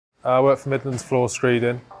I work for Midlands Floor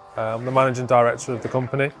Screeding. I'm the managing director of the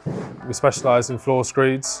company. We specialise in floor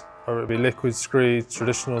screeds, whether it be liquid screeds,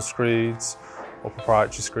 traditional screeds or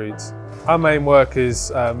proprietary screeds. Our main work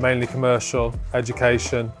is mainly commercial,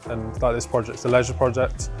 education, and like this project's a leisure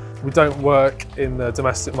project. We don't work in the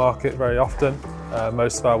domestic market very often.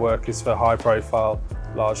 Most of our work is for high profile,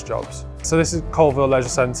 large jobs. So this is Coalville Leisure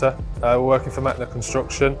Centre. We're working for Metna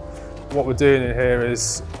Construction. What we're doing in here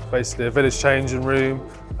is basically a village changing room,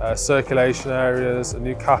 circulation areas, a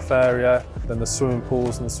new cafe area, then the swimming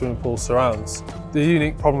pools and the swimming pool surrounds. The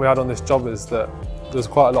unique problem we had on this job is that there's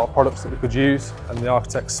quite a lot of products that we could use, and the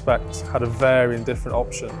architect's specs had a varying different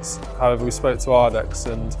options. However, we spoke to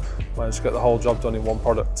ARDEX and managed to get the whole job done in one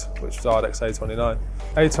product, which was ARDEX A29.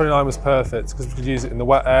 A29 was perfect because we could use it in the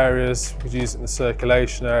wet areas, we could use it in the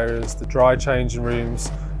circulation areas, the dry changing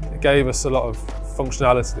rooms. It gave us a lot of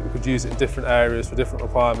functionality that we could use it in different areas for different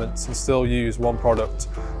requirements and still use one product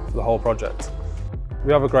for the whole project.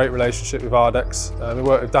 We have a great relationship with ARDEX. We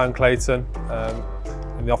work with Dan Clayton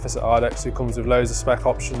in the office at ARDEX, who comes with loads of spec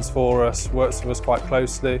options for us, works with us quite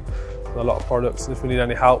closely on a lot of products, and if we need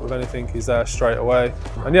any help with anything, he's there straight away.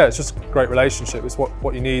 And yeah, it's just a great relationship. It's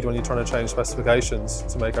what you need when you're trying to change specifications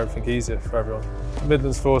to make everything easier for everyone.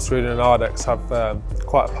 Midlands Floor Screeding and ARDEX have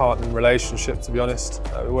quite a partnering relationship, to be honest.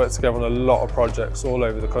 We work together on a lot of projects all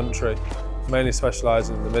over the country, mainly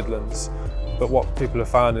specialising in the Midlands. But what people have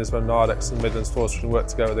found is when ARDEX and Midlands Floor Screeding work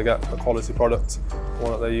together, they get a quality product,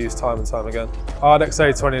 one that they use time and time again. ARDEX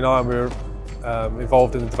A29, we were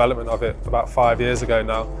involved in the development of it about 5 years ago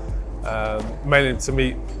now, mainly to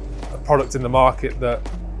meet a product in the market that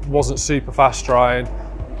wasn't super fast drying,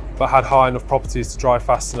 but had high enough properties to dry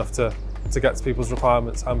fast enough to get to people's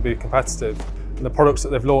requirements and be competitive. And the products that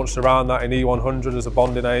they've launched around that in E100 as a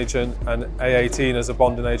bonding agent and A18 as a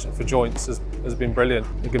bonding agent for joints has been brilliant.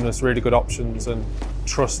 They've given us really good options and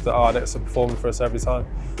trust that ARDEX are performing for us every time.